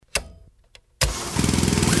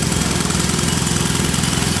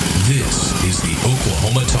This is the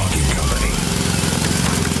Oklahoma Talking Company.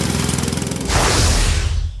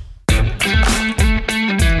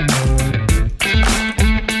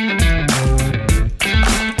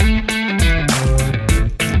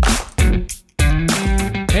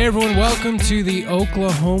 Hey everyone, welcome to the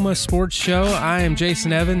Oklahoma Sports Show. I am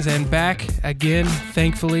Jayson Evans, and back again,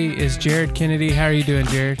 thankfully, is Jared Kennedy. How are you doing,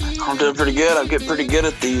 Jared? I'm doing pretty good. I'm getting pretty good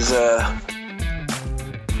at these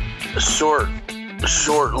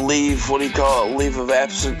short leave. What do you call it? Leave of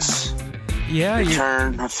absence. Yeah,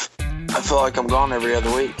 return. I feel like I'm gone every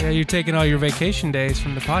other week. Yeah, you're taking all your vacation days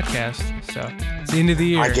from the podcast, so it's the end of the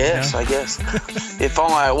year. I guess. If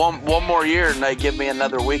only I one more year and they give me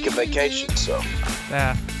another week of vacation. So.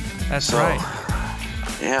 Yeah, that's right.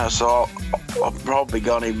 Yeah, so I'll probably be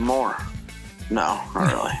gone even more. No,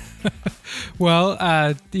 not really. Well,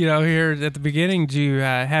 here at the beginning, do you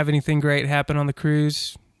have anything great happen on the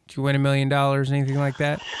cruise? Did you win $1 million, anything like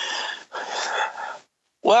that?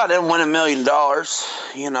 Well, I didn't win $1 million.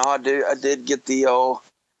 I did get the old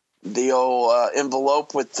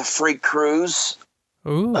envelope with the free cruise.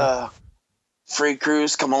 Ooh. Free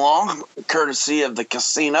cruise come along, courtesy of the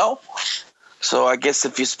casino. So I guess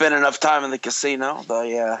if you spend enough time in the casino,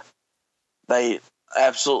 they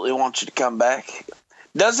absolutely want you to come back.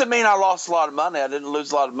 Doesn't mean I lost a lot of money. I didn't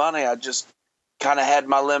lose a lot of money. I just kind of had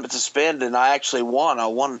my limit to spend, and I actually won. I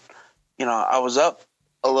was up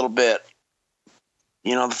a little bit,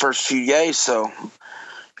 the first few days. So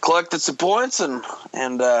collected some points and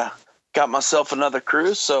got myself another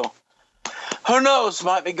cruise. So who knows?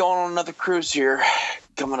 Might be going on another cruise here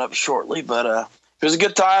coming up shortly. But it was a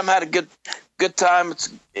good time. Had a good time.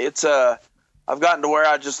 It's I've gotten to where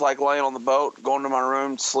I just like laying on the boat, going to my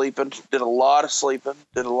room, sleeping. Did a lot of sleeping.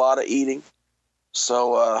 Did a lot of eating.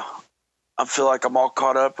 So I feel like I'm all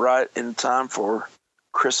caught up right in time for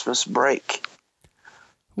Christmas break.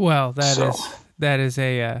 Well, that is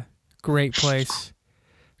a great place.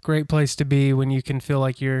 Great place to be when you can feel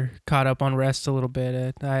like you're caught up on rest a little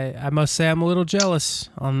bit. I must say I'm a little jealous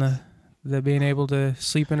on the being able to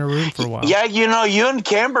sleep in a room for a while. Yeah, you and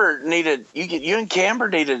Camber need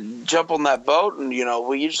to jump on that boat, and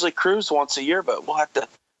we usually cruise once a year, but we'll have to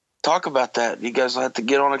talk about that. You guys will have to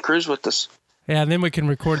get on a cruise with us. Yeah, and then we can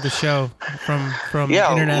record the show from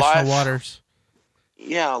international waters.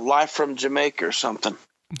 Yeah, live from Jamaica or something.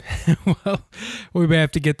 Well, we may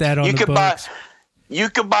have to get that on the books. You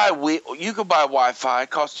could buy Wi-Fi. It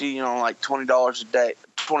costs you like $20 a day,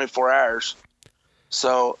 24 hours.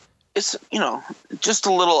 So it's just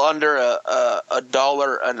a little under a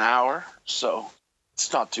dollar an hour. So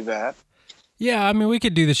it's not too bad. Yeah, I mean we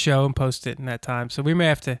could do the show and post it in that time. So we may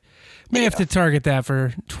have to target that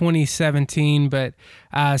for 2017. But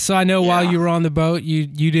so I know while you were on the boat,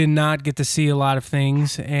 you did not get to see a lot of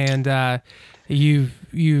things, and you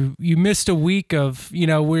missed a week of,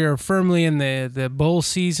 we're firmly in the bowl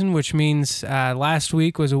season, which means last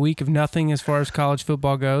week was a week of nothing as far as college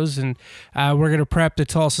football goes, and we're going to prep the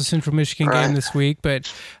Tulsa Central Michigan game this week.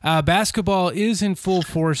 But basketball is in full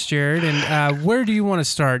force, Jared, and where do you want to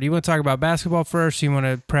start? Do you want to talk about basketball first, or do you want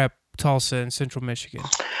to prep Tulsa and Central Michigan?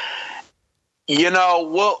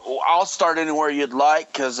 I'll start anywhere you'd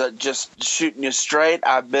like, because just shooting you straight,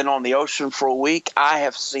 I've been on the ocean for a week. I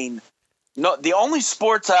have seen the only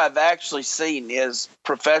sports I've actually seen is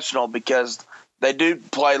professional, because they do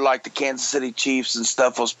play like the Kansas City Chiefs and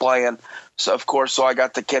stuff was playing. So of course, I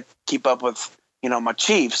got to keep up with, my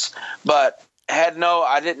Chiefs, but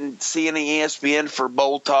I didn't see any ESPN for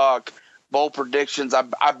bowl talk, bowl predictions.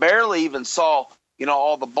 I barely even saw,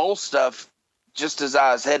 all the bowl stuff just as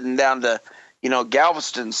I was heading down to,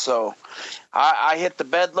 Galveston. So I hit the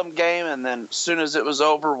Bedlam game, and then as soon as it was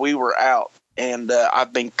over, we were out, and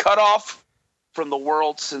I've been cut off from the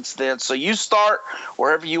world since then. So you start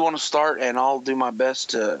wherever you want to start, and I'll do my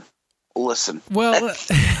best to listen. Well,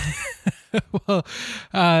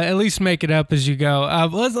 at least make it up as you go.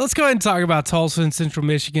 Let's go ahead and talk about Tulsa and Central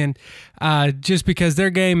Michigan, just because their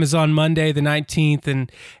game is on Monday the 19th,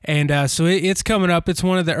 and so it's coming up. It's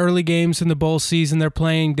one of the early games in the bowl season. They're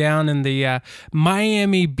playing down in the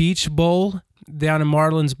Miami Beach Bowl down in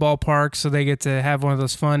Marlins Ballpark, so they get to have one of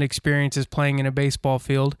those fun experiences playing in a baseball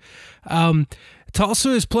field. Tulsa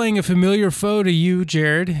is playing a familiar foe to you,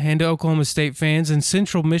 Jared, and to Oklahoma State fans, in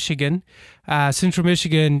Central Michigan. Central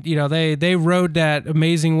Michigan, they rode that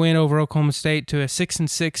amazing win over Oklahoma State to a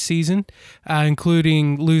 6-6 season,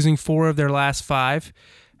 including losing 4 of their last 5.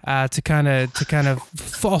 To kind of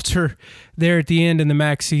falter there at the end in the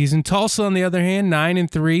MAC season. Tulsa, on the other hand,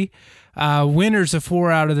 9-3. Winners of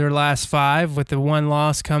 4 out of their last 5, with the 1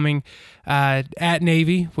 loss coming at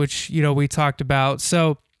Navy, which we talked about.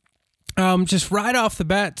 So Just right off the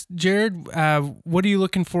bat, Jared, what are you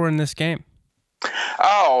looking for in this game?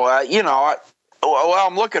 I'm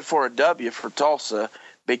looking for a W for Tulsa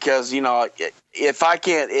because if I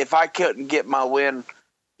couldn't get my win,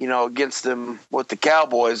 against them with the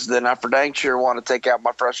Cowboys, then I for dang sure want to take out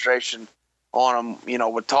my frustration on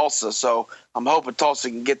them, with Tulsa. So I'm hoping Tulsa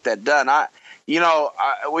can get that done. I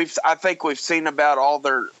think we've seen about all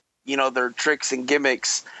their tricks and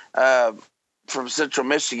gimmicks from Central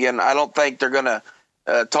Michigan. I don't think they're gonna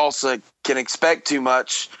Tulsa can expect too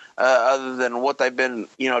much other than what they've been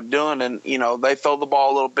doing, and they throw the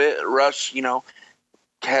ball a little bit. Rush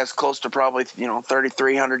has close to probably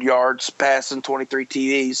 3,300 yards passing, 23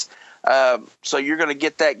 TDs. So you're going to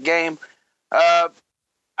get that game. I'm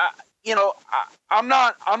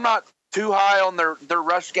not too high on their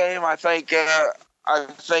rush game. I think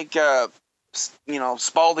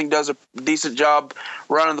Spalding does a decent job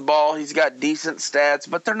running the ball. He's got decent stats,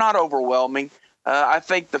 but they're not overwhelming. I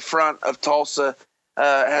think the front of Tulsa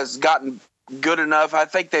has gotten good enough. I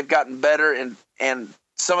think they've gotten better, and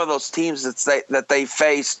some of those teams that they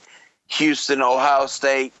faced, Houston, Ohio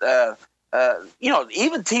State,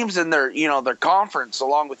 even teams in their their conference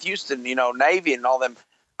along with Houston, Navy and all them.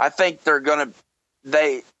 I think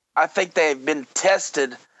I think they've been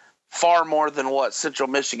tested far more than what Central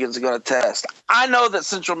Michigan's going to test. I know that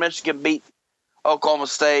Central Michigan beat Oklahoma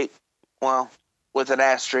State, well, with an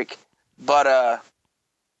asterisk, but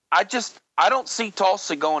I don't see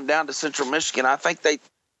Tulsa going down to Central Michigan. I think they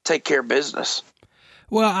take care of business.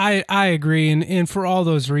 Well, I agree, and for all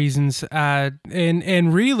those reasons,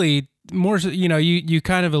 and really more, you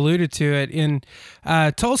kind of alluded to it in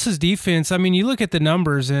Tulsa's defense. I mean, you look at the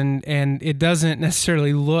numbers, and it doesn't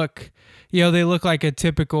necessarily look, they look like a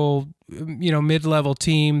typical mid-level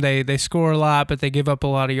team. They score a lot, but they give up a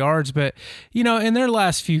lot of yards. But in their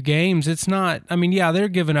last few games, it's not. I mean, yeah, they're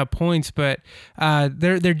giving up points, but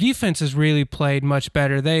their defense has really played much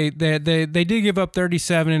better. They did give up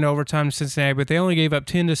 37 in overtime to Cincinnati, but they only gave up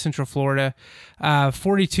 10 to Central Florida,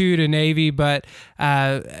 42 to Navy. But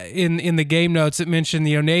in the game notes, it mentioned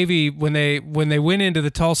Navy when they went into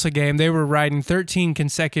the Tulsa game, they were riding 13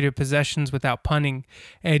 consecutive possessions without punting,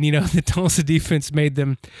 and the Tulsa defense made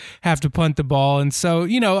them have to punt the ball. And so,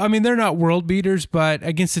 I mean, they're not world beaters, but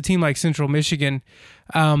against a team like Central Michigan,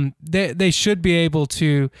 they should be able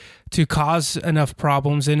to cause enough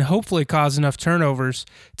problems and hopefully cause enough turnovers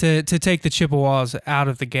to take the Chippewas out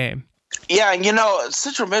of the game. Yeah, and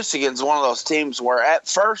Central Michigan's one of those teams where at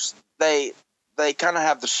first they kind of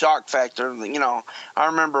have the shock factor. I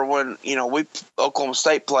remember when Oklahoma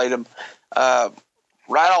State played them right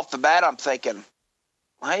off the bat. I'm thinking,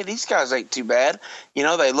 hey, these guys ain't too bad.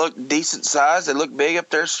 They look decent size. They look big up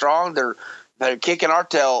there, strong. They're kicking our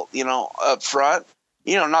tail, up front.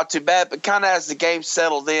 Not too bad. But kind of as the game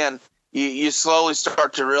settled in, you slowly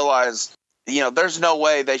start to realize, there's no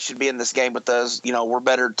way they should be in this game with us. We're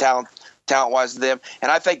better talent-wise than them.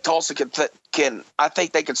 And I think Tulsa I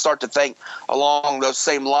think they can start to think along those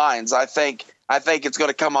same lines. I think it's going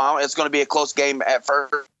to come on. It's going to be a close game at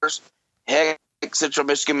first. Heck, Central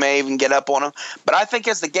Michigan may even get up on them. But I think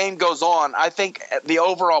as the game goes on, I think the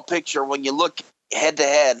overall picture, when you look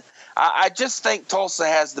head-to-head, I just think Tulsa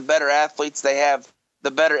has the better athletes. They have the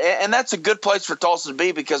better – and that's a good place for Tulsa to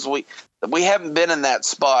be because we haven't been in that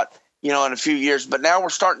spot, in a few years. But now we're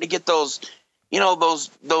starting to get those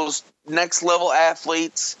next-level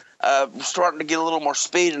athletes. We're starting to get a little more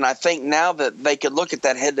speed. And I think now that they could look at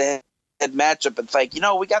that head-to-head matchup and think,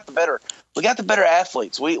 we got the better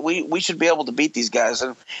athletes. We should be able to beat these guys,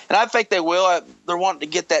 and I think they will. They're wanting to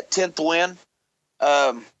get that 10th win.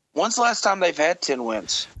 When's the last time they've had 10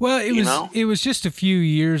 wins? Well, it was just a few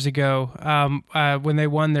years ago when they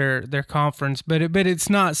won their conference, but it's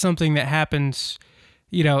not something that happens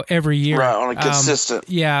every year, right, on a consistent.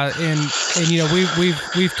 Yeah, and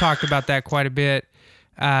we've talked about that quite a bit.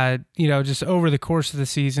 Just over the course of the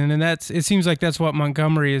season. And it seems like that's what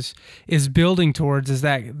Montgomery is building towards, is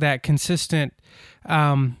that consistent,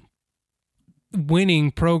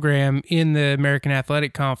 winning program in the American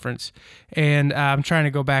Athletic Conference. And I'm trying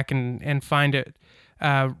to go back and find it,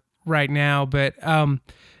 right now. But,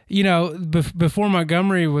 before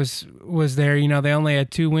Montgomery was there, they only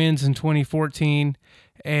had 2 wins in 2014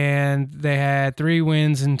 and they had 3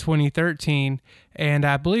 wins in 2013. And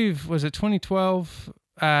I believe, was it 2012?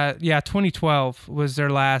 2012 was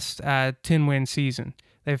their last 10-win season.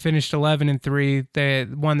 They finished 11-3. They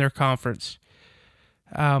won their conference.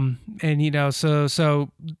 And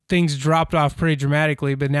so things dropped off pretty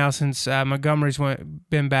dramatically. But now since Montgomery's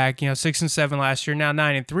been back, 6-7 last year, now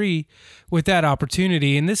 9-3 with that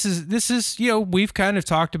opportunity. And this is we've kind of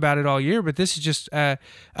talked about it all year, but this is just a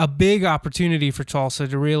big opportunity for Tulsa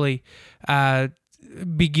to really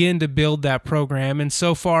begin to build that program. And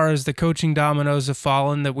so far as the coaching dominoes have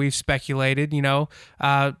fallen that we've speculated,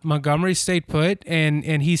 Montgomery stayed put,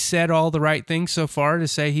 and he said all the right things so far to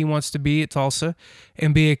say he wants to be at Tulsa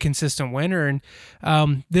and be a consistent winner.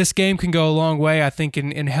 And this game can go a long way, I think,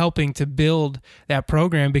 in helping to build that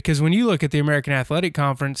program, because when you look at the American Athletic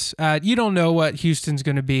Conference, you don't know what Houston's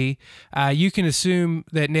going to be. You can assume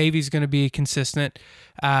that Navy's going to be consistent.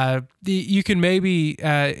 You can maybe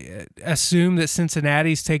assume that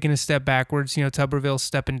Cincinnati's taking a step backwards. Tuberville's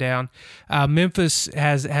stepping down. Memphis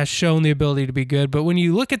has shown the ability to be good, but when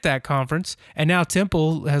you look at that conference, and now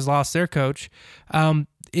Temple has lost their coach,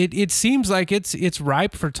 it seems like it's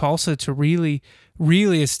ripe for Tulsa to really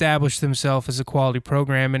establish themselves as a quality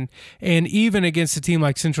program. And even against a team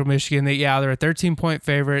like Central Michigan, they're a 13-point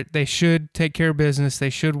favorite. They should take care of business.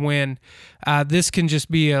 They should win. This can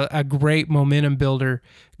just be a great momentum builder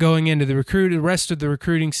going into the rest of the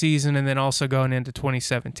recruiting season, and then also going into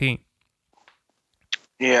 2017.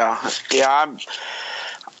 Yeah.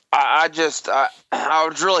 I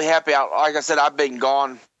was really happy. Like I said, I've been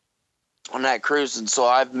gone on that cruise, and so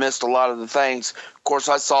I've missed a lot of the things. Of course,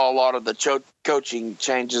 I saw a lot of the coaching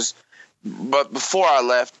changes, but before I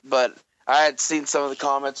left. But I had seen some of the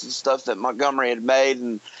comments and stuff that Montgomery had made,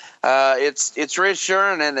 and it's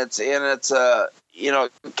reassuring, and it's kind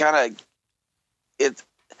of it.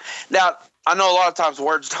 Now I know a lot of times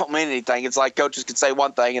words don't mean anything. It's like coaches can say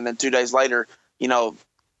one thing, and then 2 days later,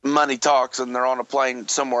 money talks, and they're on a plane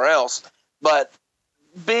somewhere else. But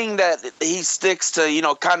being that he sticks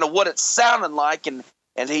to, kind of what it sounded like, and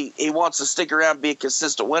he wants to stick around and be a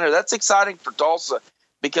consistent winner, that's exciting for Tulsa,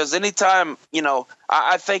 because anytime,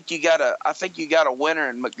 I think you got a winner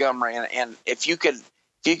in Montgomery, and if you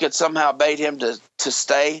could somehow bait him to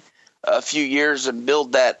stay a few years and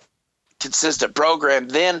build that consistent program,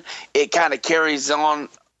 then it kind of carries on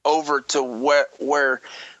over to where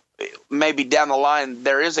maybe down the line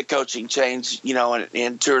there is a coaching change,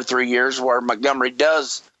 in 2 or 3 years, where Montgomery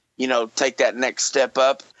does, take that next step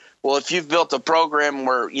up. Well, if you've built a program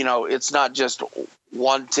where, it's not just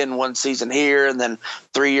 1 season here, and then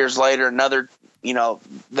 3 years later another,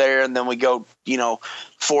 there, and then we go,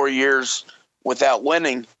 4 years without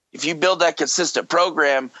winning. If you build that consistent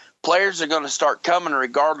program, players are going to start coming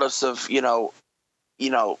regardless of,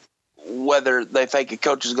 whether they think a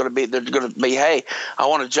coach is going to be, they're going to be, hey, I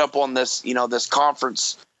want to jump on this, this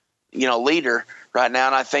conference, leader right now.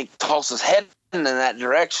 And I think Tulsa's heading in that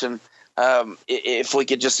direction. If we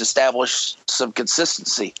could just establish some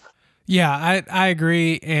consistency. Yeah, I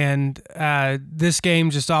agree. And this game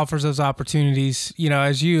just offers those opportunities.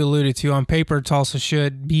 As you alluded to, on paper, Tulsa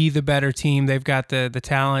should be the better team. They've got the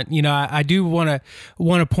talent. I do want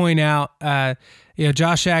to point out,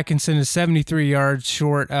 Josh Atkinson is 73 yards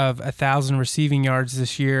short of 1,000 receiving yards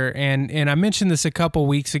this year. And I mentioned this a couple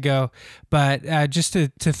weeks ago, but just to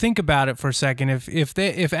think about it for a second,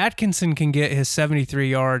 if Atkinson can get his 73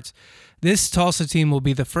 yards, this Tulsa team will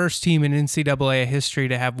be the first team in NCAA history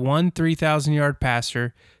to have one 3,000-yard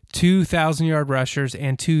passer, 2,000-yard rushers,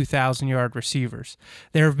 and 2,000-yard receivers.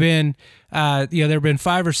 There have been,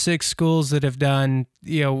 5 or 6 schools that have done,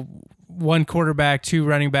 1 quarterback, 2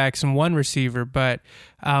 running backs, and 1 receiver. But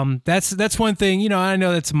that's one thing. I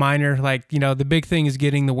know that's minor. Like, the big thing is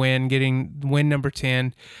getting win number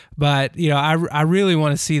 10. But I really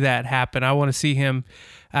want to see that happen. I want to see him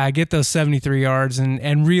get those 73 yards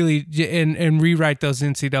and really and rewrite those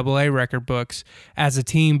NCAA record books as a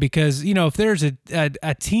team, because if there's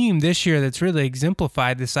a team this year that's really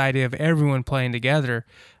exemplified this idea of everyone playing together,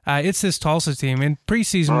 it's this Tulsa team. In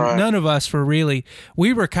preseason, none of us were we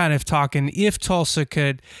were kind of talking if Tulsa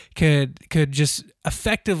could just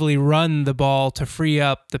effectively run the ball to free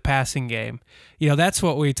up the passing game. That's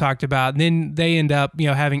what we talked about. And then they end up,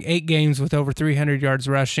 having 8 games with over 300 yards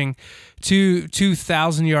rushing,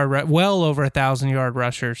 2,000-yard, well over 1,000-yard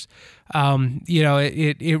rushers.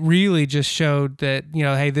 It really just showed that,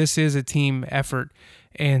 hey, this is a team effort.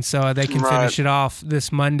 And so they can finish it off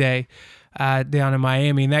this Monday down in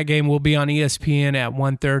Miami. And that game will be on ESPN at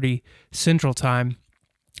 1:30 Central Time.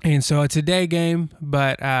 And so it's a day game,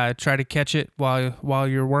 but try to catch it while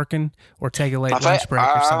you're working, or take a late lunch break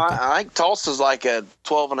or something. I think Tulsa's like a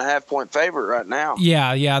 12.5-point favorite right now.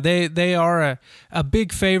 Yeah, they are a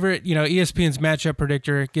big favorite. ESPN's matchup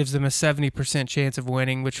predictor gives them a 70% chance of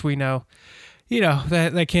winning, which we know,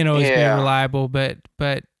 that can't always be reliable. But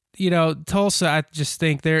Tulsa, I just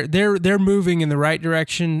think they're moving in the right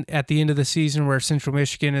direction at the end of the season, where Central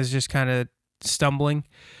Michigan is just kind of stumbling.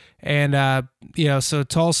 And so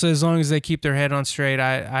Tulsa, as long as they keep their head on straight,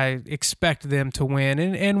 I expect them to win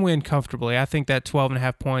and win comfortably. I think that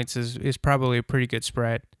 12.5 points is probably a pretty good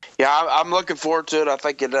spread. Yeah, I'm looking forward to it. I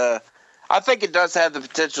think it does have the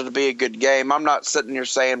potential to be a good game. I'm not sitting here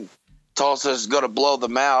saying Tulsa is going to blow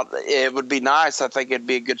them out. It would be nice. I think it'd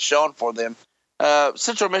be a good showing for them.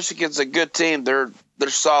 Central Michigan's a good team. They're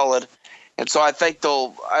solid, and so I think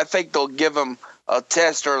they'll give them a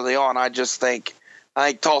test early on. I think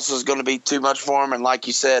Tulsa is going to be too much for them, and like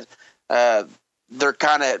you said, they're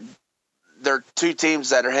two teams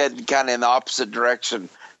that are heading kind of in the opposite direction.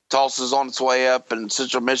 Tulsa's on its way up, and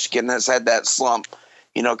Central Michigan has had that slump,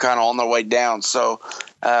 kind of on their way down. So,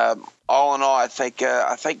 all in all, I think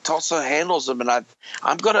Tulsa handles them, and I'm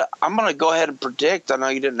gonna go ahead and predict. I know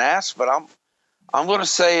you didn't ask, but I'm gonna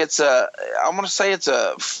say it's a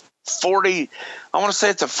 40. I want to say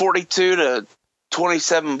it's a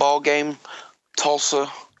 42-27 ball game. Tulsa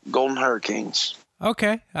Golden Hurricanes.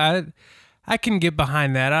 Okay, I can get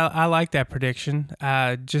behind that. I like that prediction.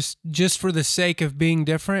 Just for the sake of being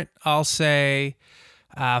different, I'll say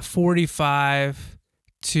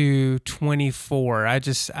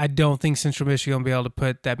 45-24. I don't think Central Michigan will be able to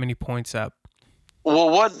put that many points up. Well,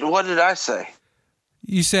 what did I say?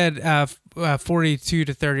 You said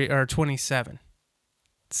 42-30 or 27.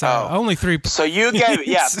 So only 3 points. So you gave 3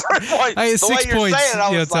 points. The 6 way you're points, saying it,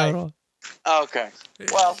 I was like, total. Okay.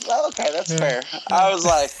 Well, okay, that's fair. I was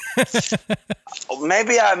like,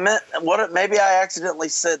 maybe I accidentally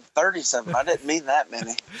said 37. I didn't mean that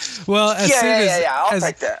many. Well, I'll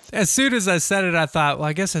take that. As soon as I said it, I thought, well,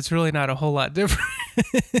 I guess that's really not a whole lot different.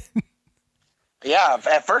 Yeah,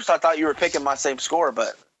 at first I thought you were picking my same score,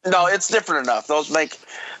 but no, it's different enough. Those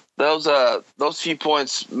few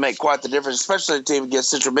points make quite the difference, especially the team against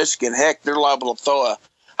Central Michigan. Heck, they're liable to throw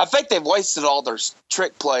I think they've wasted all their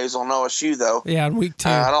trick plays on OSU, though. Yeah, in week 2.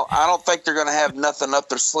 I don't think they're going to have nothing up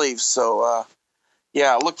their sleeves. So,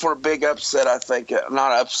 look for a big upset. I think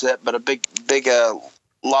not upset, but a big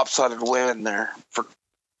lopsided win there for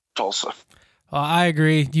Tulsa. Well, I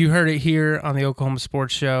agree. You heard it here on the Oklahoma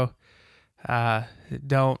Sports Show.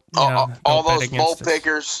 Don't all those bowl us.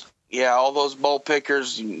 pickers. Yeah, all those bowl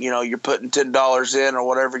pickers. You're putting $10 in or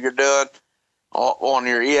whatever you're doing on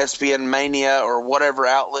your ESPN Mania or whatever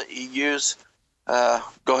outlet you use. Go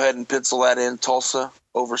ahead and pencil that in. Tulsa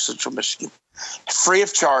over Central Michigan. Free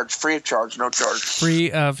of charge, no charge. Free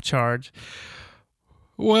of charge.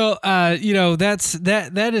 Well,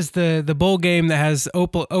 that is the bowl game that has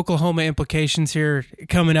Oklahoma implications here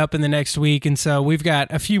coming up in the next week, and so we've got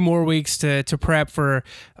a few more weeks to prep for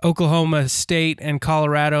Oklahoma State and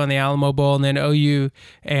Colorado in the Alamo Bowl, and then OU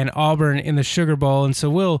and Auburn in the Sugar Bowl, and so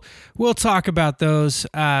we'll talk about those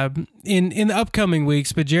in the upcoming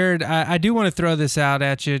weeks. But Jared, I do want to throw this out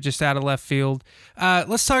at you, just out of left field.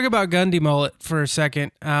 Let's talk about Gundy Mullet for a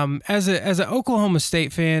second. As an Oklahoma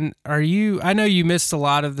State fan, I know you missed a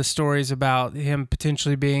lot of the stories about him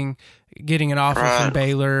potentially getting an offer from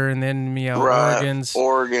Baylor, and then Oregon's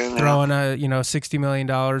throwing $60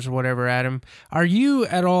 million or whatever at him. Are you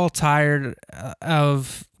at all tired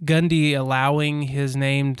of Gundy allowing his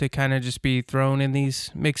name to kind of just be thrown in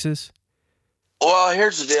these mixes? Well,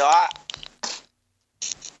 here's the deal.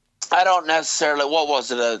 I don't necessarily. What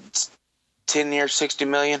was it? A 10-year, $60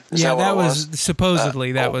 million? That was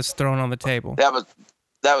supposedly that was thrown on the table. That was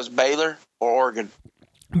Baylor or Oregon.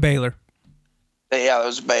 Baylor. Yeah, that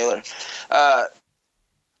was Baylor. I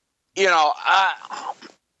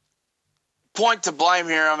point to blame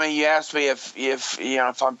here. I mean, you asked me if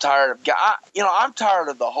I'm tired of. I'm tired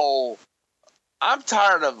of the whole. I'm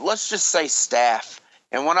tired of, let's just say, staff.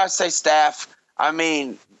 And when I say staff, I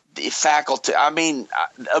mean the faculty. I mean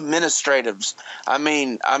administratives. I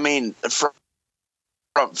mean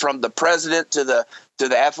from the president to the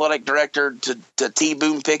athletic director to T.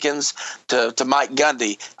 Boone Pickens to Mike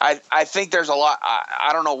Gundy. I think there's a lot. I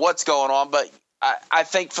don't know what's going on, but I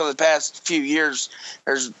think for the past few years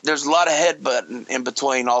there's a lot of headbutting in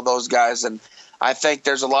between all those guys, and I think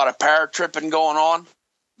there's a lot of power tripping going on.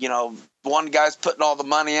 One guy's putting all the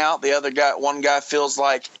money out. One guy feels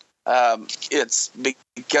like it's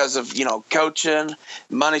because of coaching,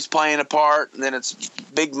 money's playing a part, and then it's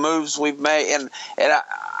big moves we've made, and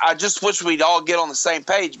I just wish we'd all get on the same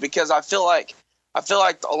page, because I feel like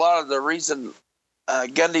a lot of the reason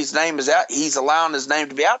Gundy's name is out, he's allowing his name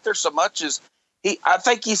to be out there so much, is I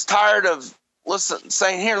think he's tired of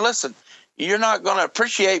saying, here, listen, you're not going to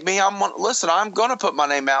appreciate me. I'm going to put my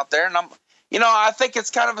name out there, and I think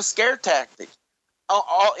it's kind of a scare tactic.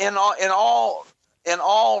 In all in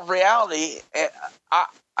all reality,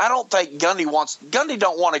 I don't think Gundy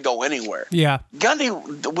don't want to go anywhere. Yeah.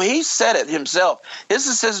 Gundy, he said it himself. This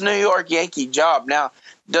is his New York Yankee job. Now,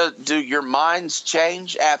 do your minds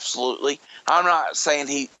change? Absolutely. I'm not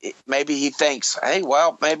saying maybe he thinks, hey,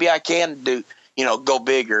 well, maybe I can go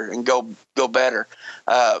bigger and go better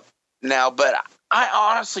now. But I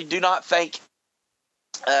honestly do not think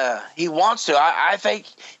he wants to. I think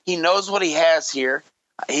he knows what he has here.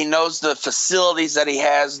 He knows the facilities that he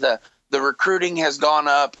has. The recruiting has gone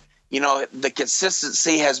up. The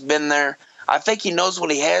consistency has been there. I think he knows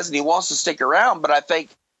what he has and he wants to stick around. But I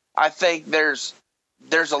think there's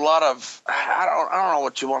a lot of I don't know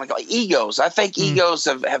what you want to call it, egos. I think egos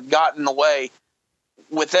have gotten away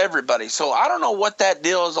with everybody. So I don't know what that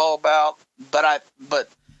deal is all about. But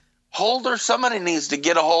Holder, somebody needs to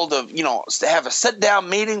get a hold of to have a sit down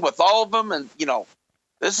meeting with all of them, and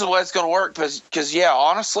this is the way it's going to work. Because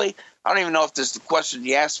honestly, I don't even know if this is the question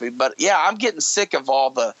you asked me, but I'm getting sick of all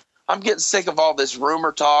this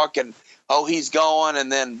rumor talk and he's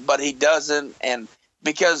going but he doesn't, and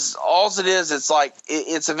because all it is, it's like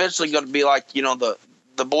it's eventually going to be like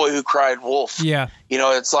the boy who cried wolf. Yeah,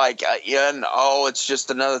 it's like it's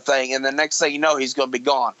just another thing, and the next thing you know, he's going to be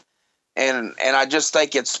gone, and I just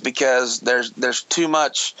think it's because there's too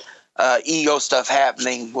much ego stuff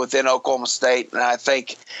happening within Oklahoma State, and I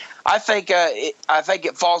think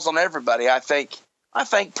it falls on everybody. I think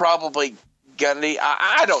probably Gundy.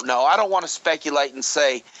 I don't know. I don't want to speculate and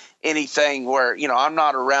say anything where I'm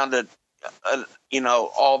not around it.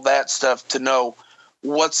 All that stuff to know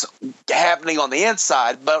what's happening on the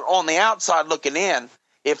inside, but on the outside looking in,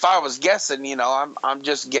 if I was guessing, I'm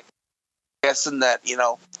just guessing that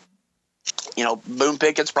Boone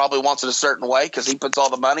Pickens probably wants it a certain way because he puts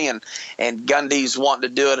all the money, and Gundy's wanting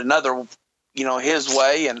to do it another, his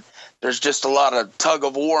way, and there's just a lot of tug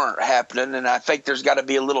of war happening, and I think there's got to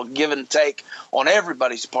be a little give and take on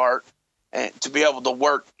everybody's part and to be able to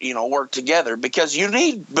work together, because you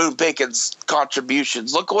need Boone Pickens'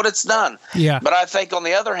 contributions. Look what it's done. Yeah. But I think on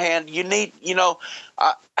the other hand, you need,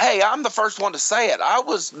 hey, I'm the first one to say it. I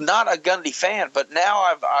was not a Gundy fan, but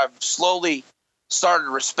now I've slowly started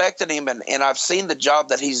respecting him, and I've seen the job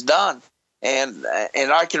that he's done, and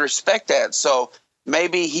I can respect that. So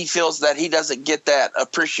maybe he feels that he doesn't get that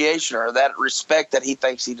appreciation or that respect that he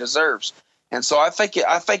thinks he deserves. And so I think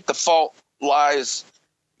the fault lies,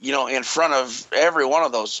 in front of every one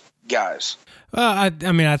of those guys. Well,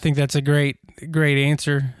 I think that's a great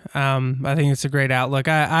answer. I think it's a great outlook.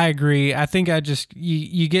 I agree. I think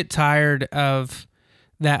you get tired of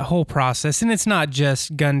that whole process, and it's not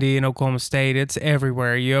just Gundy in Oklahoma State. It's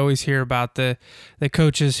everywhere. You always hear about the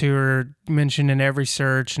coaches who are mentioned in every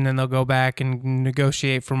search, and then they'll go back and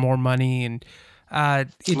negotiate for more money, and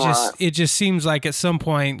it just seems like at some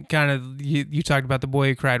point, kind of you talked about the boy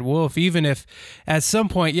who cried wolf. Even if at some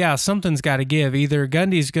point, something's got to give. Either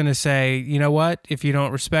Gundy's going to say, you know what, if you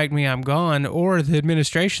don't respect me, I'm gone, or the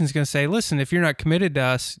administration's going to say, listen, if you're not committed to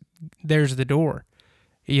us, there's the door.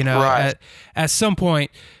 Right. At some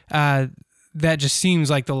point, that just seems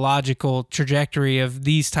like the logical trajectory of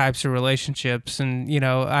these types of relationships. And,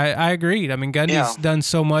 I agreed. I mean, Gundy's done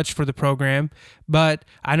so much for the program, but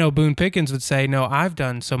I know Boone Pickens would say, no, I've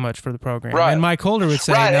done so much for the program. Right. And Mike Holder would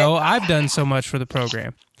say, no, I've done so much for the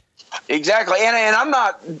program. Exactly. And I'm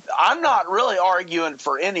not really arguing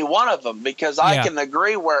for any one of them, because I can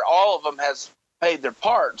agree where all of them has paid their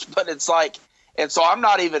parts, but it's like, and so I'm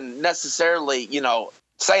not even necessarily,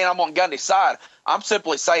 saying I'm on Gundy's side. I'm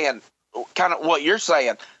simply saying kind of what you're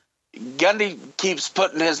saying. Gundy keeps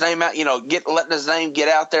putting his name out, letting his name get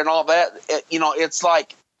out there and all that. It's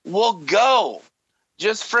like, well, go.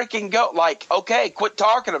 Just freaking go. Like, okay, quit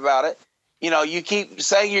talking about it. You keep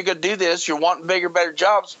saying you're going to do this. You're wanting bigger, better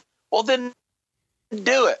jobs. Well, then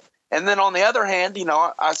do it. And then on the other hand,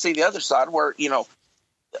 I see the other side where,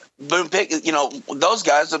 Boone Pickens, those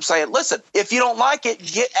guys are saying, listen, if you don't like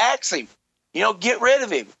it, axe him. Get rid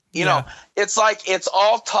of him. It's like it's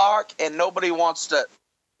all talk and nobody wants to.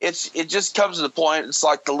 It just comes to the point. It's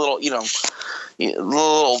like the little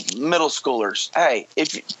little middle schoolers. Hey,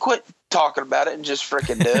 if you quit talking about it and just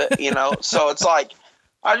freaking do it, So it's like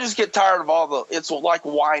I just get tired of it's like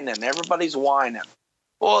whining. Everybody's whining.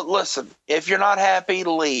 Well, listen, if you're not happy,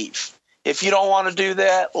 leave. If you don't want to do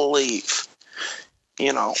that, leave.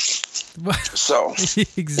 So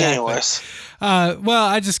exactly. Anyways. Well,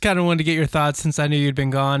 I just kind of wanted to get your thoughts since I knew you'd been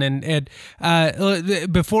gone. And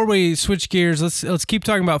before we switch gears, let's keep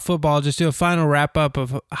talking about football. Just do a final wrap up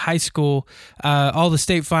of high school. All the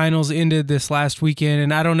state finals ended this last weekend,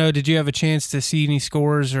 and I don't know, did you have a chance to see any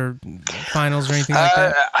scores or finals or anything like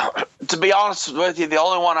that? To be honest with you, the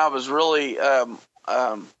only one I was really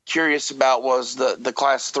curious about was the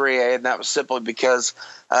Class 3A, and that was simply because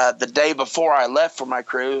the day before I left for my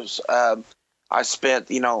cruise, I spent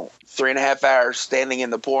 3.5 hours standing in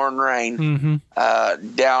the pouring rain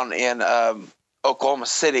down in Oklahoma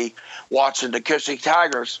City watching the Cushing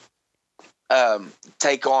Tigers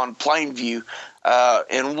take on Plainview,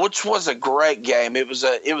 and which was a great game. It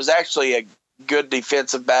was actually a good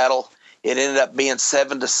defensive battle. It ended up being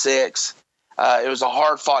 7-6. It was a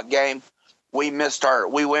hard-fought game. We went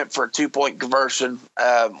for a 2-point conversion.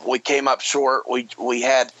 We came up short. We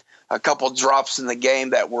had a couple drops in the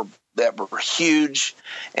game that were huge,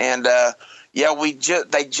 and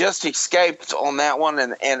they just escaped on that one.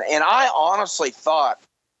 And I honestly thought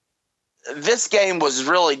this game was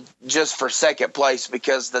really just for second place,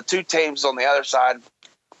 because the two teams on the other side,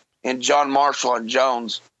 in John Marshall and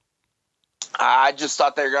Jones, I just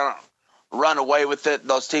thought they were going to run away with it.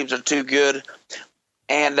 Those teams are too good.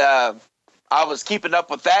 And I was keeping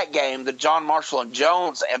up with that game, the John Marshall and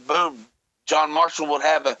Jones, and boom, John Marshall would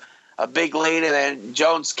have a big lead, and then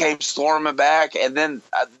Jones came storming back, and then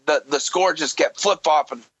the score just kept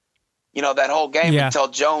flip-flopping, that whole game until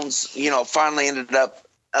Jones, finally ended up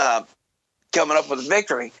coming up with a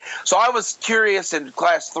victory. So I was curious in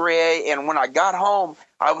Class 3A, and when I got home,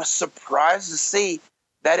 I was surprised to see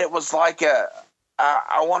that it was like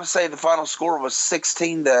I want to say the final score was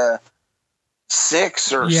 16-6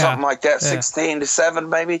 or something like that, 16-7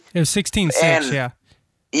 maybe. It was 16-6, yeah.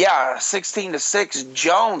 Yeah, 16-6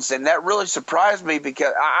 Jones, and that really surprised me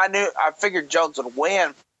because I figured Jones would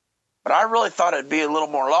win, but I really thought it'd be a little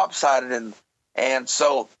more lopsided, and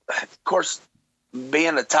so of course,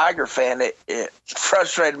 being a Tiger fan, it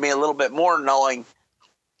frustrated me a little bit more knowing,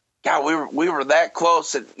 God, we were that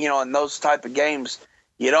close, and in those type of games,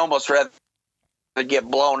 you'd almost rather get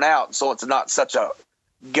blown out, so it's not such a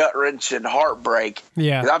gut-wrenching heartbreak.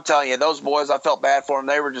 Yeah, 'cause I'm telling you, those boys, I felt bad for them.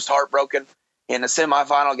 They were just heartbroken in the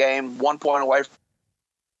semifinal game, 1 point away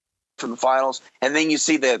from the finals, and then you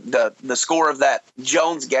see the score of that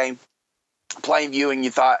Jones game, Plainview, and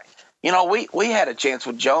you thought, we had a chance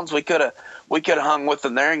with Jones. We could have hung with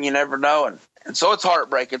them there, and you never know, and so it's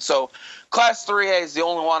heartbreaking. So Class 3A is the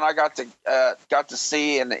only one I got to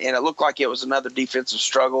see, and it looked like it was another defensive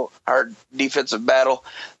struggle or defensive battle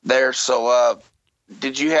there. So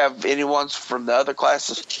did you have any ones from the other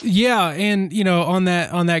classes? Yeah, and on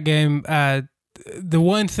that game, the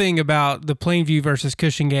one thing about the Plainview versus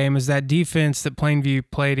Cushing game is that defense that Plainview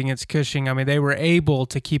played against Cushing. I mean, they were able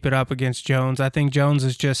to keep it up against Jones. I think Jones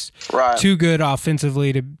is just too good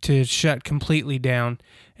offensively to shut completely down.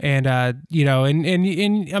 And I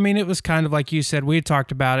mean, it was kind of like you said, we had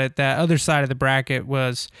talked about it. That other side of the bracket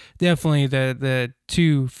was definitely the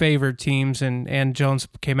two favored teams, and Jones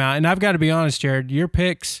came out. And I've got to be honest, Jared, your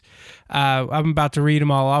picks, I'm about to read them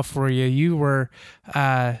all off for you. You were,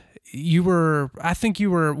 I think you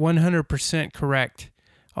were 100% correct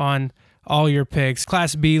on all your picks.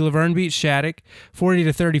 Class B, Laverne beat Shattuck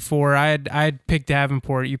 40-34. I had picked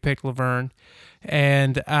Davenport. You picked Laverne.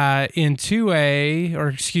 And in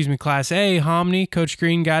 2A, Class A, Hominy, Coach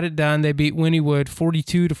Green got it done. They beat Wynnewood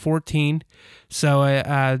 42-14. So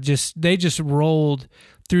they just rolled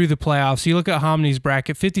through the playoffs. You look at Homony's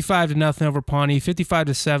bracket: 55-0 over Pawnee,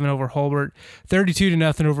 55-7 over Holbert,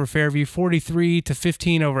 32-0 over Fairview,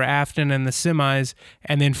 43-15 over Afton in the semis,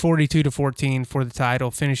 and then 42-14 for the title.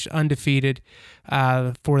 Finished undefeated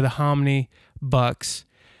for the Hominy Bucks.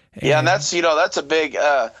 And that's a big.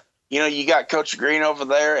 You got Coach Green over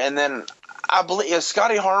there, and then I believe, is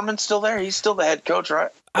Scotty Harmon still there? He's still the head coach,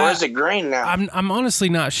 right? Or is it Green now? I'm honestly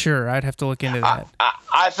not sure. I'd have to look into that.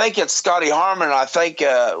 I think it's Scotty Harmon. I think,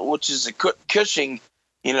 which is a Cushing,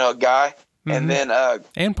 guy, and then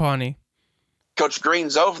and Pawnee. Coach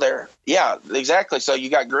Green's over there. Yeah, exactly. So you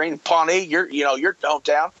got Green, Pawnee. Your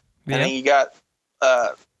hometown, and then you got,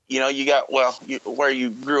 where you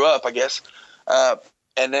grew up, I guess,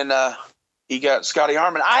 and then. You got Scotty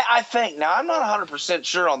Harmon. I think now I'm not 100%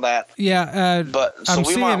 sure on that. Yeah, but so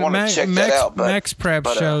we might want to check that out. But Max Prep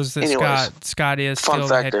shows that Scotty is still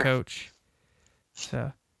the head coach.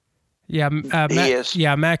 So, yeah, he is.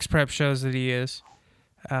 Yeah, Max Prep shows that he is.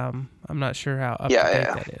 I'm not sure how up to date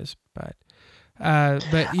that is, but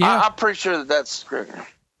yeah, I'm pretty sure that's correct.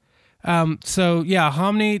 So yeah,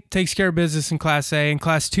 Hominy takes care of business in Class A. In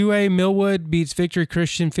Class 2A, Millwood beats Victory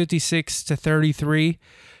Christian 56-33.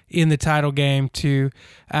 In the title game to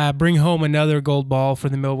bring home another gold ball for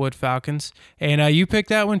the Millwood Falcons. And you picked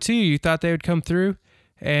that one too. You thought they would come through,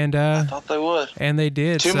 and I thought they would, and they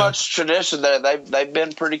did. Too much tradition there. They've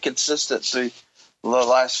been pretty consistent through the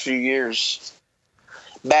last few years.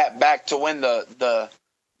 Back to when the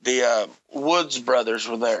Woods brothers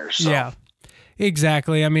were there. So. Yeah.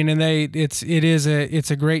 Exactly. I mean, and it's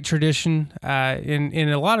a great tradition in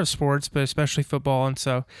a lot of sports, but especially football, and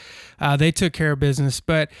so they took care of business.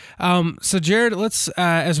 But so Jared, let's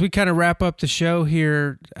as we kind of wrap up the show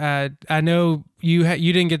here. I know you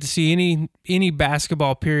didn't get to see any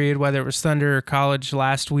basketball period, whether it was Thunder or college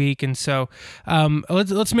last week, and so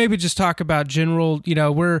let's maybe just talk about general. You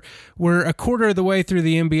know, we're a quarter of the way through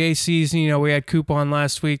the NBA season. You know, we had Coop on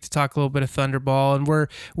last week to talk a little bit of Thunderball, and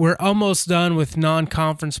we're almost done with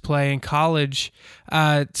non-conference play in college.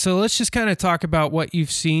 So let's just kind of talk about what you've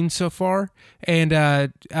seen so far, and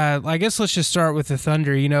I guess let's just start with the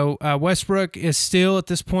Thunder. You know, Westbrook is still at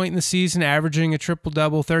this point in the season averaging a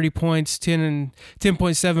triple-double, 30 points,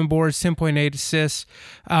 10.7 boards, 10.8 assists.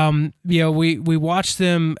 You know, we watched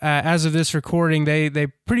them as of this recording. They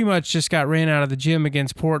pretty much just got ran out of the gym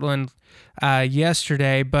against Portland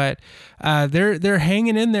yesterday, but they're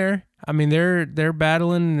hanging in there. I mean, they're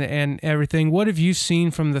battling and everything. What have you seen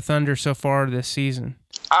from the Thunder so far this season?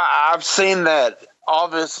 I've seen that,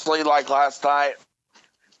 obviously, like last night,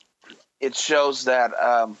 it shows that,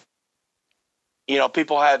 you know,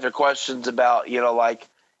 people have their questions about, you know, like,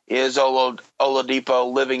 is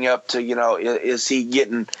Oladipo living up to, you know, is he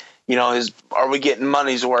getting, you know, are we getting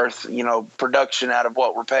money's worth, you know, production out of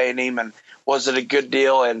what we're paying him, and was it a good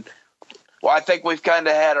deal? And well, I think we've kind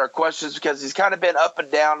of had our questions because he's kind of been up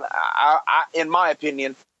and down. In my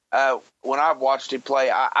opinion, when I've watched him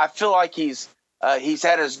play, I feel like he's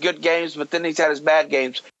had his good games, but then he's had his bad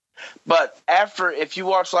games. But if you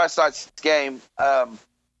watch last night's game, and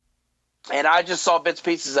I just saw bits and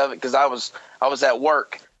pieces of it because I was at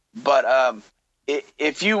work. But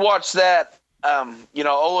if you watch that, you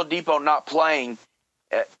know, Oladipo not playing,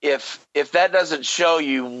 if that doesn't show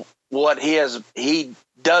you what he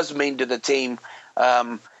does mean to the team,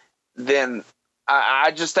 then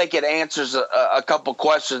I just think it answers a couple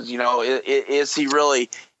questions. You know, is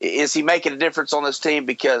he making a difference on this team?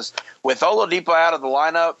 Because with Oladipo out of the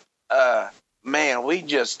lineup, man, we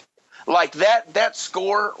just like that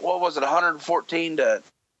score. What was it, 114 to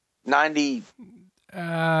 97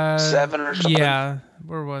 or something? Yeah,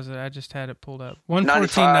 where was it? I just had it pulled up.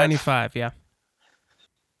 114.95. Yeah.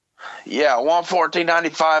 Yeah,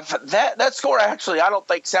 114.95. That score actually I don't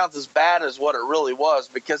think sounds as bad as what it really was,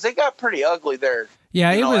 because it got pretty ugly there.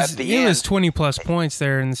 Yeah, it was 20 plus points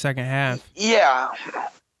there in the second half. Yeah.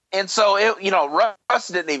 And so Russ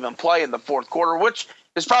didn't even play in the fourth quarter, which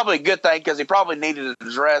is probably a good thing because he probably needed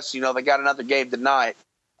his rest. You know, they got another game tonight.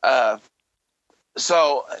 But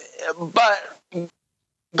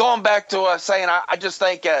going back to saying, I just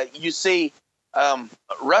think you see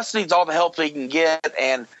Russ needs all the help he can get,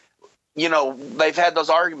 and you know, they've had those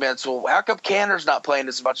arguments. Well, how come Kanter's not playing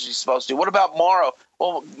as much as he's supposed to? What about Morrow?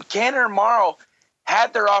 Well, Kanter and Morrow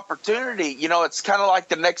had their opportunity. You know, it's kind of like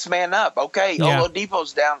the next man up. Okay, yeah.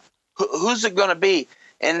 Oladipo's down. Who's it going to be?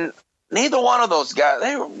 And neither one of those guys,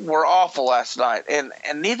 they were awful last night. And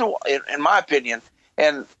neither, in my opinion,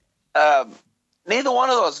 and neither one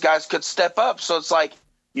of those guys could step up. So it's like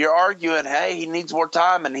you're arguing, hey, he needs more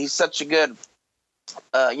time, and he's such a good,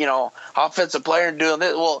 offensive player and doing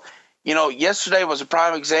this. Well, you know, yesterday was a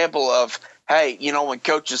prime example of, hey, you know, when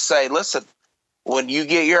coaches say, listen, when you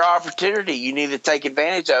get your opportunity, you need to take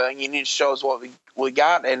advantage of it, and you need to show us what we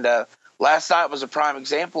got. And last night was a prime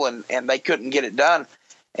example, and they couldn't get it done.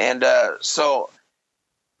 And so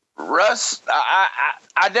Russ,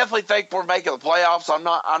 I definitely think we're making the playoffs.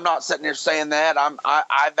 I'm not sitting here saying that.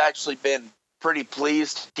 I've actually been pretty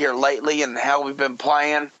pleased here lately in how we've been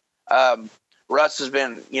playing. Russ has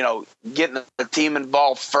been, you know, getting the team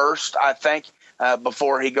involved first, I think,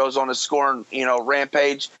 before he goes on his scoring, you know,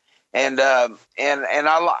 rampage. And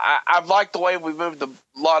I've liked the way we moved a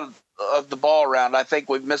lot of the ball around. I think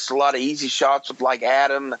we've missed a lot of easy shots with like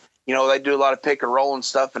Adam. You know, they do a lot of pick and roll and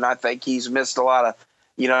stuff, and I think he's missed a lot of,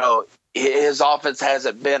 you know, his offense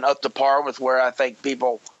hasn't been up to par with where I think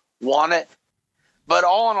people want it. But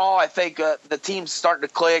all in all, I think the team's starting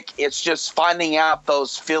to click. It's just finding out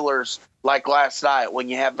those fillers like last night when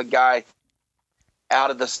you have the guy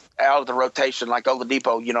out of the rotation like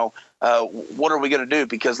Oladipo. You know, what are we going to do?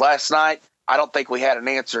 Because last night I don't think we had an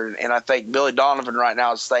answer, and I think Billy Donovan right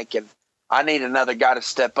now is thinking, I need another guy to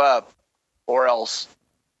step up, or else,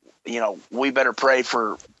 you know, we better pray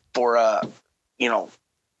for you know,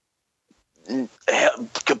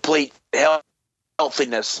 complete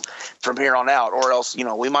healthiness from here on out, or else, you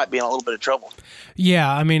know, we might be in a little bit of trouble.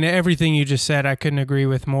 Yeah, I mean, everything you just said, I couldn't agree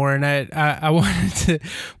with more. And I wanted to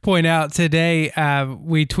point out today,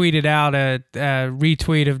 we tweeted out a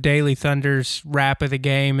retweet of Daily Thunder's wrap of the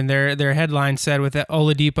game, and their headline said, with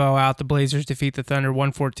Oladipo out, the Blazers defeat the Thunder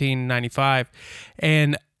 114-95.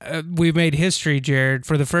 And we made history, Jared.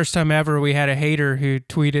 For the first time ever, we had a hater who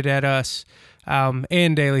tweeted at us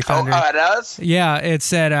and Daily Thunder. Oh, it does? Yeah, it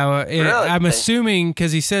said, Really? I'm assuming,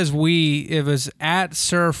 because he says it was at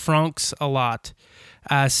Sir Frunks a lot.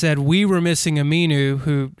 Said we were missing Aminu,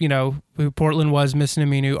 who Portland was missing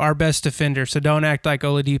Aminu, our best defender. So don't act like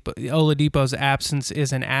Oladipo's absence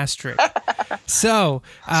is an asterisk. So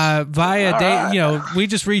we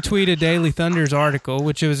just retweeted Daily Thunder's article,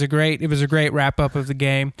 which was a great wrap up of the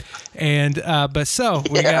game, and we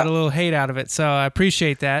got a little hate out of it. So I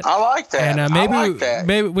appreciate that. I like that. And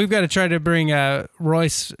maybe we've got to try to bring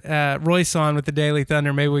Royce on with the Daily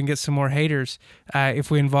Thunder. Maybe we can get some more haters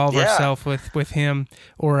if we involve ourselves with him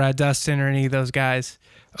or Dustin or any of those guys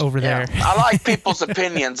over there. I like people's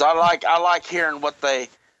opinions. I like hearing what they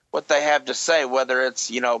have to say, whether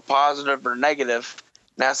it's positive or negative.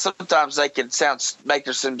 Now sometimes they can make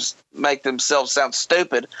themselves sound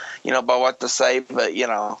stupid, by what to say. But hey,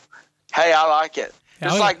 I like it.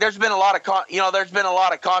 Just like there's been a lot of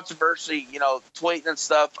controversy, tweeting and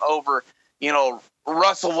stuff over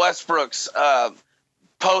Russell Westbrook's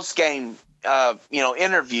post game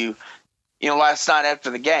interview. Last night after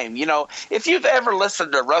the game. If you've ever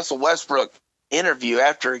listened to Russell Westbrook interview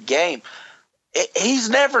after a game, he's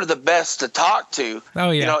never the best to talk to. Oh,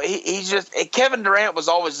 yeah. He's just – Kevin Durant was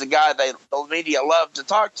always the guy the media loved to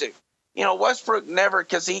talk to. Westbrook never –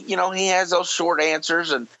 because he has those short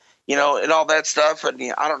answers and, and all that stuff. And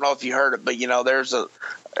I don't know if you heard it, but, there's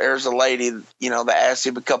a lady, that asked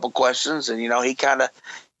him a couple questions and, he kind of –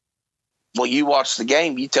 well, you watch the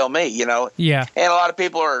game, you tell me, Yeah. And a lot of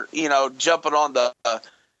people are, jumping on the,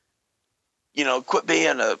 quit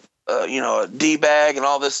being a D-bag and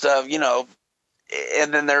all this stuff,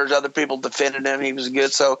 and then there's other people defending him. He was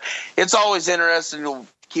good. So it's always interesting to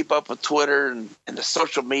keep up with Twitter and the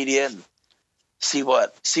social media and see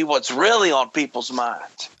what's really on people's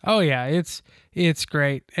minds. Oh, yeah. It's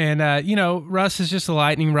great. And, Russ is just a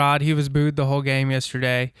lightning rod. He was booed the whole game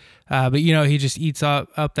yesterday. But he just eats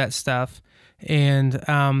up that stuff. And,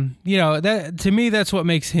 that to me, that's what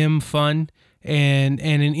makes him fun and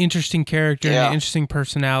an interesting character and an interesting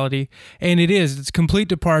personality. And it's a complete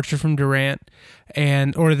departure from Durant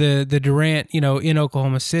or the Durant, in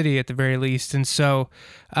Oklahoma City at the very least. And so,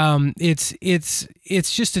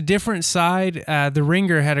 it's just a different side. The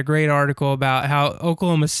Ringer had a great article about how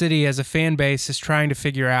Oklahoma City as a fan base is trying to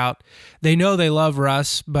figure out, they know they love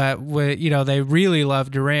Russ, but they really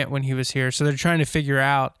loved Durant when he was here. So they're trying to figure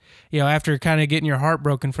out, after kind of getting your heart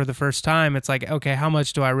broken for the first time, it's like, okay, how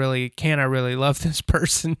much can I really love this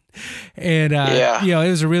person? And, it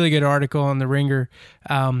was a really good article on the Ringer.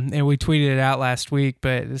 And we tweeted it out last week,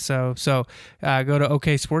 but so go to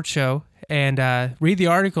OK Sports Show and read the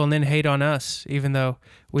article and then hate on us, even though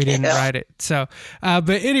we didn't write it. So, but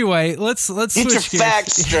anyway, let's get switch your gears.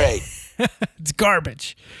 facts straight. It's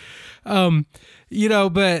garbage. But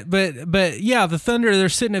yeah, the Thunder, they're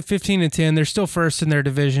sitting at 15-10. They're still first in their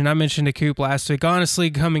division. I mentioned to Coop last week. Honestly,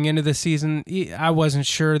 coming into the season, I wasn't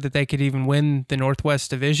sure that they could even win the Northwest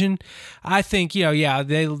Division. I think,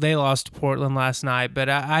 they lost to Portland last night, but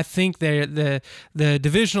I think the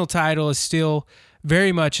divisional title is still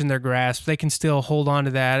very much in their grasp. They can still hold on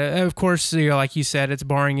to that. Of course, like you said, it's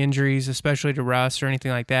barring injuries, especially to Russ or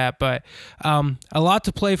anything like that. But a lot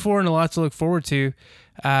to play for and a lot to look forward to,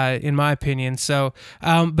 in my opinion. So,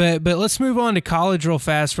 but let's move on to college real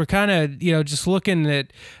fast. We're kind of, just looking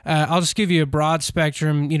at, I'll just give you a broad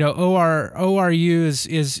spectrum. ORU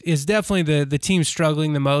is definitely the team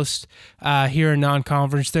struggling the most, here in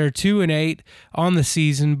non-conference. They're 2-8 on the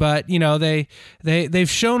season, but they've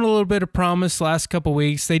shown a little bit of promise last couple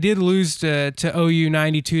weeks. They did lose to OU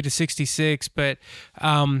 92-66, but,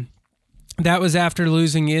 that was after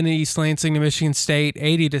losing in East Lansing to Michigan State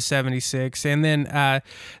 80-76, and then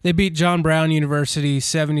they beat John Brown University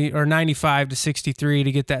 95-63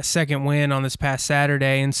 to get that second win on this past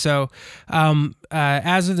Saturday. And so,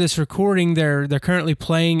 as of this recording, they're currently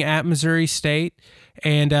playing at Missouri State,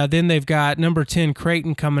 and then they've got number 10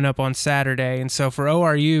 Creighton coming up on Saturday. And so for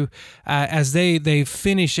ORU, as they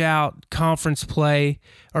finish out conference play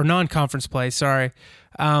or non-conference play, sorry.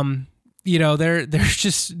 They're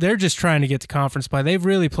just trying to get to conference play. They've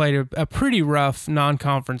really played a pretty rough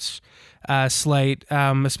non-conference slate,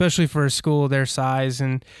 especially for a school their size,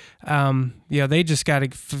 and they just got to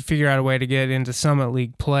figure out a way to get into Summit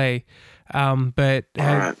League play. They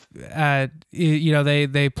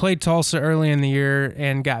played Tulsa early in the year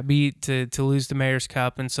and got beat to lose the Mayor's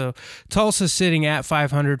Cup, and so Tulsa's sitting at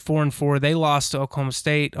 500, 4-4. They lost to Oklahoma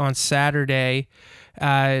State on Saturday.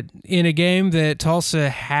 In a game that Tulsa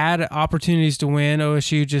had opportunities to win.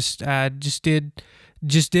 OSU just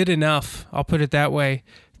did enough, I'll put it that way,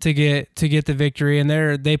 to get the victory. And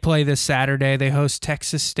they play this Saturday. They host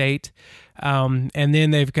Texas State. And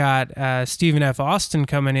then they've got Stephen F. Austin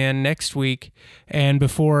coming in next week, and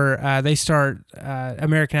before they start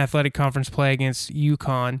American Athletic Conference play against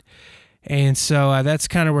UConn. And so that's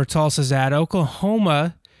kind of where Tulsa's at.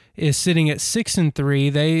 Oklahoma is sitting at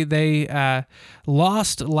 6-3. They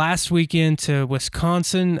lost last weekend to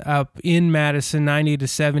Wisconsin up in Madison,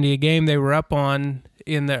 90-70, a game they were up on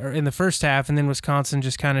in the first half, and then Wisconsin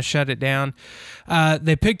just kind of shut it down.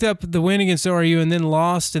 They picked up the win against ORU and then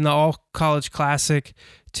lost in the All-College Classic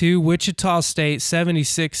to Wichita State,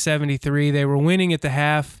 76-73. They were winning at the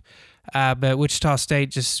half, but Wichita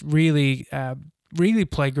State just really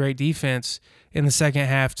played great defense in the second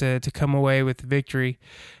half to come away with the victory.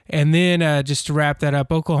 And then just to wrap that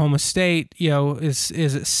up, Oklahoma State, is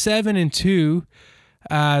at 7-2.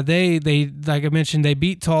 They like I mentioned, they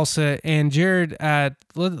beat Tulsa. And Jared, I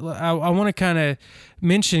want to kind of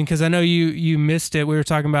mention, because I know you missed it. We were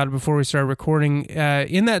talking about it before we started recording.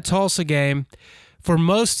 In that Tulsa game, for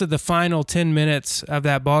most of the final 10 minutes of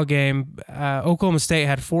that ball game, Oklahoma State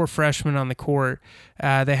had 4 freshmen on the court.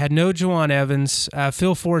 They had no Juwan Evans.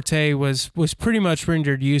 Phil Forte was pretty much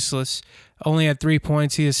rendered useless. Only had 3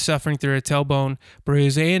 points. He is suffering through a tailbone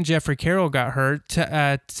bruise. And Jeffrey Carroll got hurt.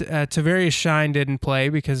 Tavarius Shine didn't play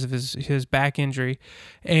because of his back injury.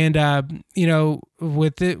 And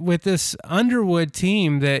with this Underwood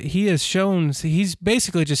team that he has shown, he's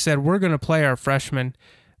basically just said, we're going to play our freshmen.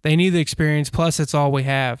 They need the experience, plus it's all we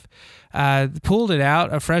have. Pulled it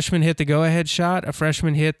out. A freshman hit the go-ahead shot. A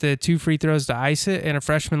freshman hit the 2 free throws to ice it, and a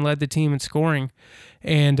freshman led the team in scoring.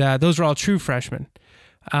 And those are all true freshmen.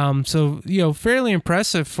 So fairly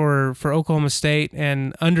impressive for Oklahoma State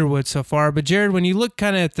and Underwood so far. But Jared, when you look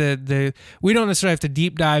kind of at the we don't necessarily have to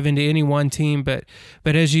deep dive into any one team, but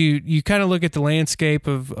as you kind of look at the landscape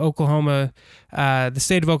of Oklahoma, the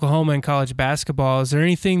state of Oklahoma in college basketball, is there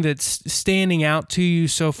anything that's standing out to you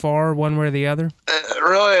so far, one way or the other?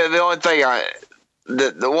 Really, the only thing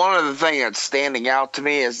the one of the thing that's standing out to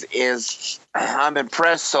me is I'm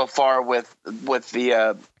impressed so far with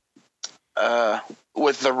the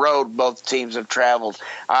road both teams have traveled.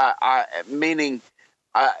 Meaning,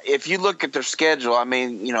 if you look at their schedule, I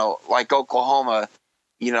mean, like Oklahoma,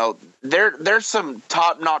 there's some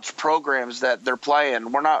top-notch programs that they're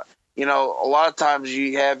playing. We're not, a lot of times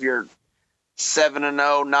you have your 7-0,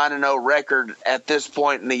 9-0 record at this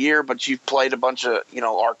point in the year, but you've played a bunch of,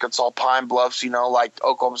 Arkansas Pine Bluffs, like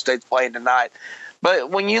Oklahoma State's playing tonight.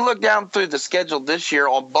 But when you look down through the schedule this year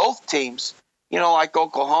on both teams, like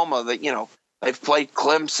Oklahoma, that, they've played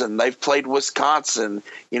Clemson, they've played Wisconsin,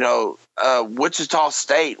 Wichita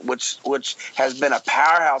State, which has been a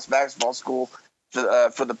powerhouse basketball school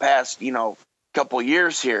for the past couple of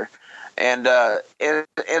years here, and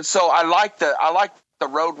so I like the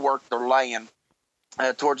road work they're laying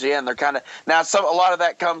towards the end. They're kind of now a lot of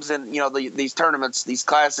that comes in these tournaments, these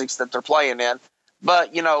classics that they're playing in,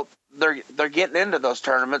 but they're getting into those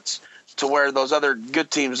tournaments to where those other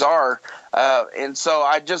good teams are, and so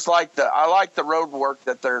I like the road work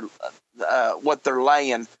that they're what they're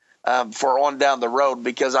laying for on down the road,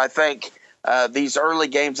 because I think these early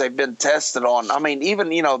games they've been tested on. I mean, even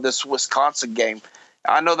this Wisconsin game,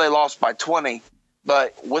 I know they lost by 20,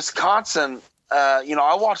 but Wisconsin,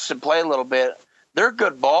 I watched them play a little bit. They're a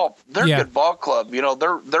good ball. They're a good ball club.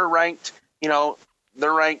 They're ranked.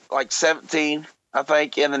 They're ranked like 17, I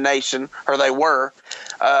think, in the nation, or they were.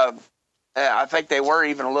 I think they were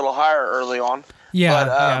even a little higher early on.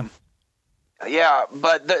 Yeah,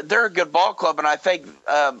 but they're a good ball club, and I think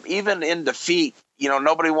even in defeat,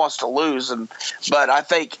 nobody wants to lose, but I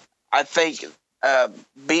think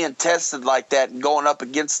being tested like that and going up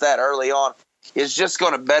against that early on is just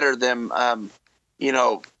going to better them, on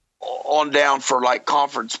down for like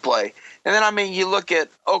conference play. And then, I mean, you look at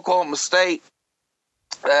Oklahoma State,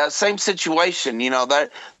 same situation.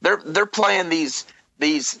 They're playing these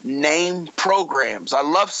name programs. I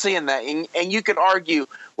love seeing that. And you could argue,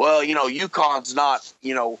 well, UConn's not,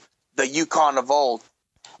 the UConn of old.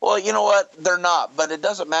 Well, you know what? They're not, but it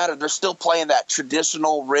doesn't matter. They're still playing that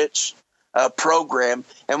traditional rich program.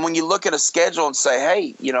 And when you look at a schedule and say,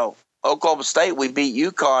 hey, Oklahoma State, we beat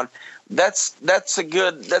UConn, that's a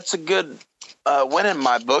good win in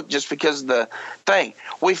my book, just because of the thing.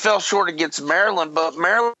 We fell short against Maryland, but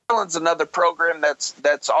Maryland's another program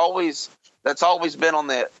that's always been on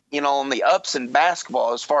the on the ups in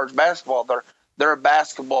basketball. As far as basketball, they're a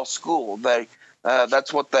basketball school.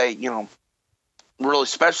 That's what they really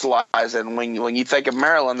specialize in. When you think of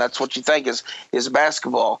Maryland, that's what you think is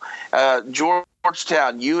basketball.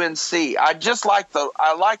 Georgetown, UNC. I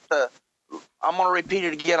like I'm going to repeat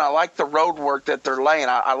it again. I like the road work that they're laying.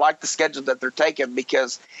 I like the schedule that they're taking,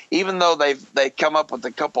 because even though they come up with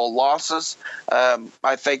a couple of losses,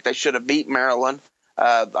 I think they should have beat Maryland.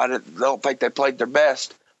 I don't think they played their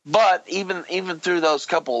best. But even through those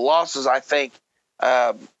couple of losses, I think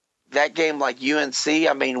that game like UNC,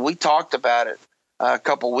 I mean, we talked about it a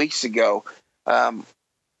couple weeks ago.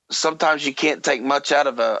 Sometimes you can't take much out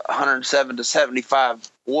of a 107-75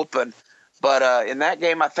 whooping. But in that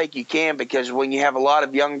game, I think you can, because when you have a lot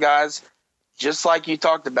of young guys, just like you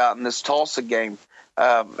talked about in this Tulsa game,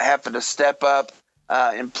 having to step up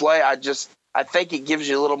and play, I think it gives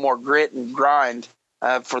you a little more grit and grind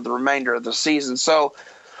for the remainder of the season. So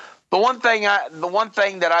the one thing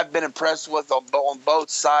that I've been impressed with on both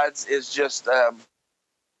sides is just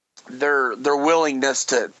their willingness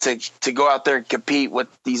to go out there and compete with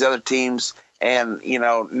these other teams, and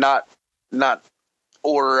not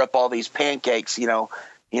order up all these pancakes,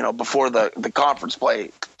 before the conference play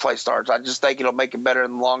starts. I just think it'll make it better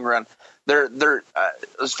in the long run. They're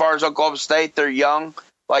as far as Oklahoma State, they're young,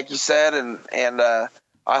 like you said, and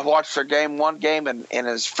I watched their one game and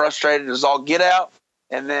as frustrated as all get out,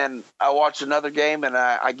 and then I watch another game and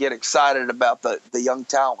I get excited about the young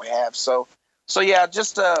talent we have. So yeah,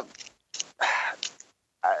 just as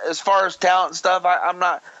far as talent and stuff, I'm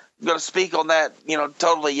not going to speak on that,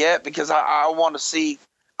 totally yet, because I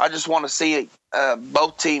just want to see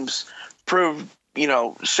both teams prove,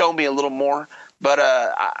 show me a little more. But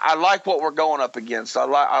I like what we're going up against.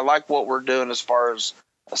 I like what we're doing as far as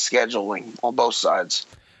scheduling on both sides.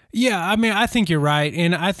 Yeah, I mean, I think you're right.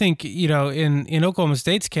 And I think, in Oklahoma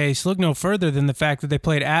State's case, look no further than the fact that they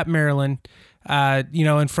played at Maryland,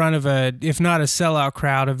 in front of if not a sellout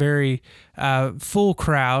crowd, a very full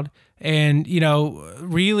crowd. And,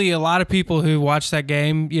 really a lot of people who watched that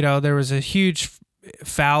game, there was a huge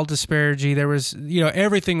foul disparity. There was,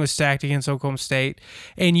 everything was stacked against Oklahoma State.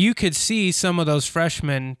 And you could see some of those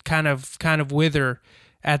freshmen kind of wither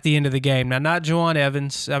at the end of the game. Now, not Juwan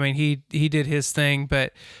Evans. I mean, he did his thing,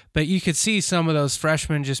 but you could see some of those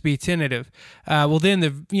freshmen just be tentative. Well,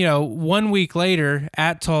 then 1 week later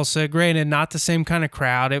at Tulsa, granted not the same kind of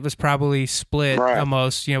crowd. It was probably split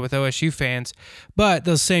almost, with OSU fans, but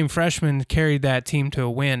those same freshmen carried that team to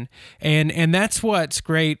a win, and that's what's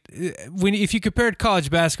great. If you compared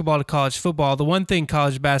college basketball to college football, the one thing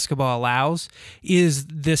college basketball allows is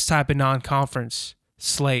this type of non-conference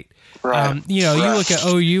slate. Right. You look at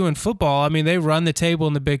OU in football. I mean, they run the table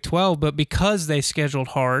in the Big 12, but because they scheduled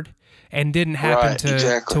hard and didn't happen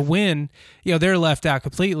to win, they're left out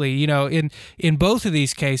completely. In both of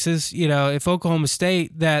these cases, if Oklahoma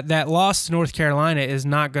State, that loss to North Carolina is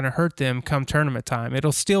not going to hurt them come tournament time.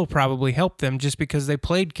 It'll still probably help them just because they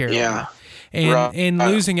played Carolina. Yeah. And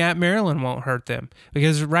losing at Maryland won't hurt them,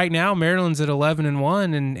 because right now Maryland's at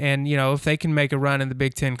 11-1, and if they can make a run in the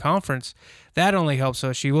Big Ten Conference, that only helps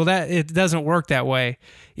OSU. Well, it doesn't work that way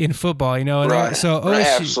in football, Right. So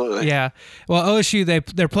OSU, absolutely. Yeah. Well,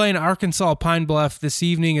 OSU, they're playing Arkansas Pine Bluff this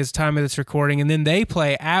evening as time of this recording, and then they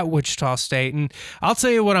play at Wichita State. And I'll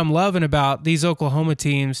tell you what I'm loving about these Oklahoma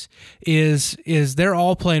teams is they're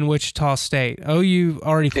all playing Wichita State. OU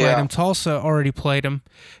already played them. Tulsa already played them,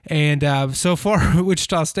 and so far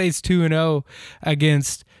Wichita State's 2-0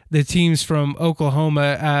 against the teams from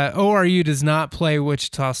Oklahoma. ORU does not play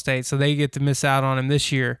Wichita State, so they get to miss out on them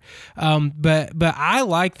this year. But I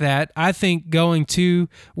like that. I think going to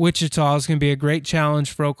Wichita is going to be a great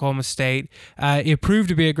challenge for Oklahoma State. It proved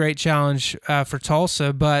to be a great challenge for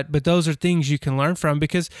Tulsa, but those are things you can learn from,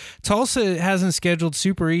 because Tulsa hasn't scheduled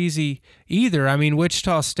super easy either. I mean,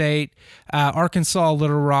 Wichita State, Arkansas,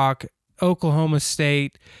 Little Rock, Oklahoma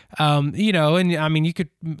State, and I mean,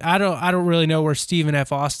 I don't really know where Stephen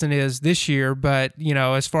F. Austin is this year, but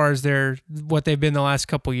as far as what they've been the last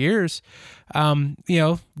couple years, they're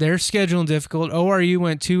scheduling difficult. ORU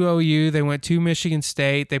went to OU, they went to Michigan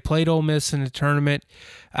State, they played Ole Miss in the tournament.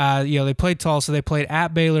 They played Tulsa, they played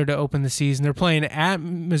at Baylor to open the season. They're playing at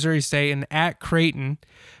Missouri State and at Creighton.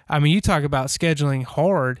 I mean, you talk about scheduling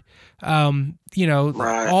hard.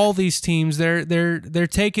 All these teams, they're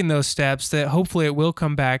taking those steps that hopefully it will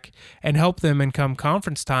come back and help them in come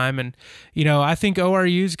conference time. And I think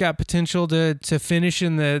ORU's got potential to finish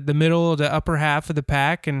in the middle of the upper half of the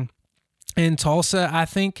pack, and Tulsa, I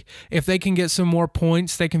think if they can get some more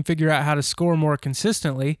points, they can figure out how to score more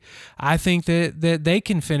consistently. I think that they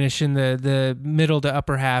can finish in the middle to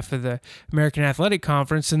upper half of the American Athletic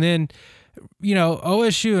Conference. And then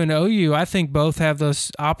OSU and OU, I think both have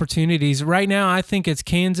those opportunities. Right now, I think it's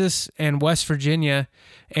Kansas and West Virginia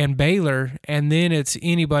and Baylor, and then it's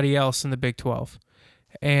anybody else in the Big 12.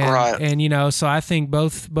 And so I think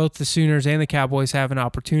both the Sooners and the Cowboys have an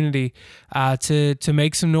opportunity to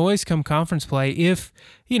make some noise come conference play if,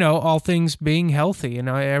 all things being healthy,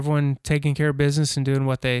 everyone taking care of business and doing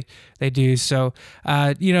what they do. So,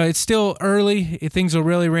 it's still early. Things will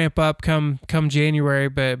really ramp up come January.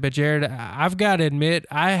 But Jared, I've got to admit,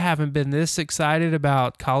 I haven't been this excited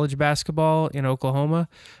about college basketball in Oklahoma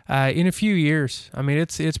in a few years. I mean,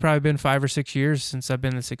 it's probably been 5 or 6 years since I've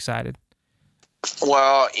been this excited.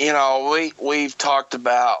 Well, we've talked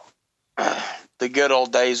about the good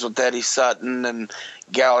old days with Eddie Sutton and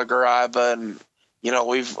Gallagher-Iba, and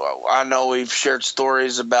I know we've shared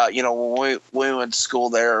stories about when we went to school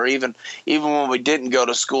there, or even when we didn't go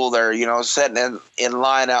to school there. Sitting in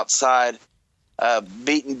line outside,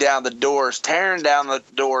 beating down the doors, tearing down the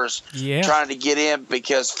doors, trying to get in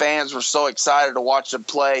because fans were so excited to watch them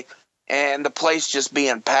play, and the place just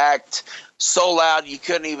being packed so loud you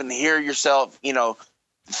couldn't even hear yourself,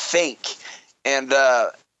 think. And I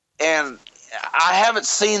haven't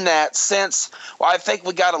seen that since. Well, I think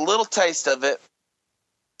we got a little taste of it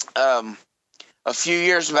a few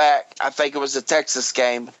years back. I think it was a Texas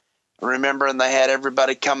game. Remember, and they had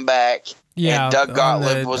everybody come back. Yeah, and Doug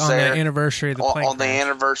Gottlieb was there on the anniversary of the plane crash. The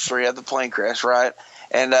anniversary of the plane crash, right?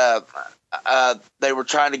 And they were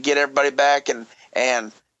trying to get everybody back, and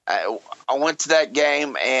I went to that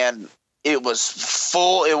game, and it was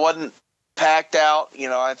full. It wasn't packed out,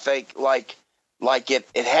 I think like it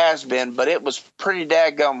has been, but it was pretty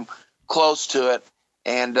daggum close to it.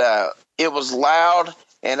 And it was loud.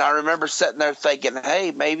 And I remember sitting there thinking,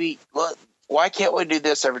 hey, maybe, look, why can't we do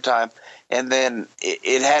this every time? And then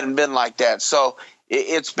it hadn't been like that. So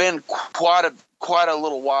it's been quite a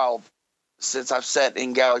little while since I've sat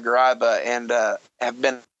in Gallagher-Iba and have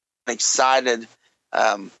been excited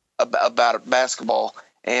about basketball.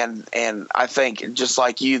 And I think just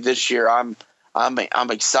like you this year, I'm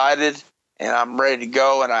excited and I'm ready to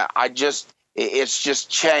go. And it's just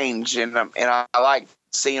changed. And I like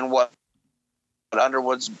seeing what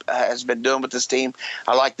Underwood has been doing with this team.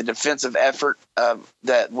 I like the defensive effort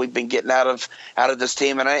that we've been getting out of this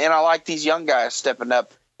team. And I like these young guys stepping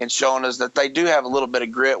up and showing us that they do have a little bit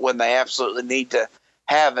of grit when they absolutely need to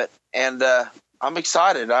have it. And I'm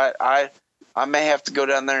excited. I may have to go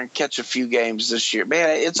down there and catch a few games this year. Man,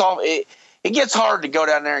 it gets hard to go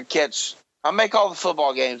down there and catch. I make all the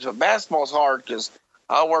football games, but basketball's hard because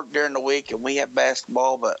I work during the week and we have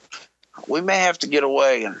basketball. But we may have to get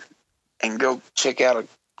away and go check out a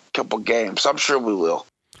couple games. I'm sure we will.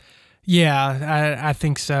 Yeah, I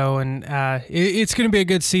think so, and it's going to be a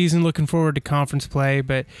good season. Looking forward to conference play.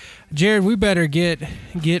 But Jared, we better get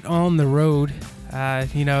on the road.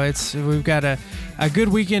 We've got a good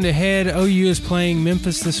weekend ahead. OU is playing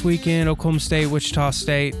Memphis this weekend, Oklahoma State, Wichita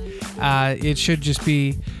State. It should just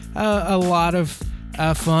be a lot of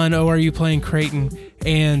fun. ORU playing Creighton,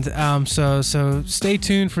 and so stay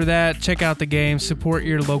tuned for that. Check out the game. Support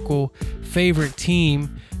your local favorite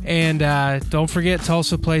team, and don't forget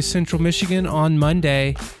Tulsa plays Central Michigan on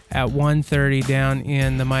Monday at 1:30 down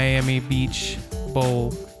in the Miami Beach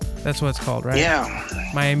Bowl. That's what it's called, right? Yeah.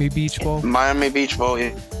 Miami Beach Bowl? Miami Beach Bowl,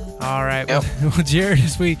 yeah. All right. Yep. Well, Jared,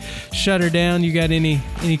 as we shut her down, you got any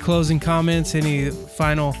closing comments, any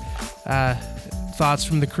final thoughts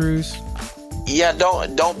from the cruise? Yeah,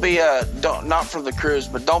 don't be not from the cruise,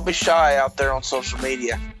 but don't be shy out there on social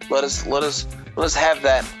media. Let us have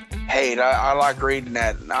that hate. I like reading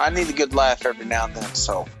that. I need a good laugh every now and then,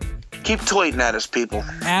 so keep tweeting at us, people.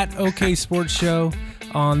 At OK Sports Show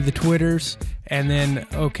on the Twitters, and then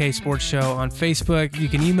OK Sports Show on Facebook. You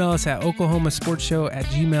can email us at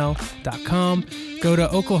oklahomasportsshow@gmail.com. Go to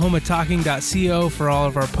oklahomatalking.co for all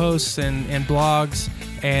of our posts and blogs,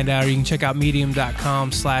 and you can check out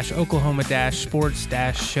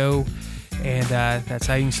medium.com/oklahoma-sports-show, and that's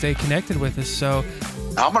how you can stay connected with us. So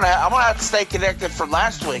I'm gonna have to stay connected from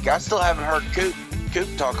last week. I still haven't heard Coop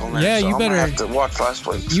talk on that. Yeah, so you better have to watch last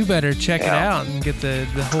week. You better check it out and get the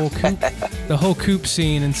whole Coop the whole Coop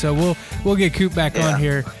scene. And so we'll get Coop back on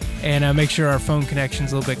here and make sure our phone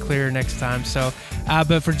connection's a little bit clearer next time. So,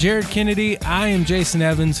 but for Jared Kennedy, I am Jayson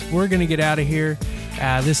Evans. We're gonna get out of here.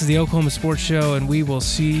 This is the Oklahoma Sports Show, and we will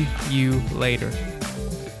see you later.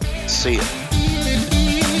 See ya.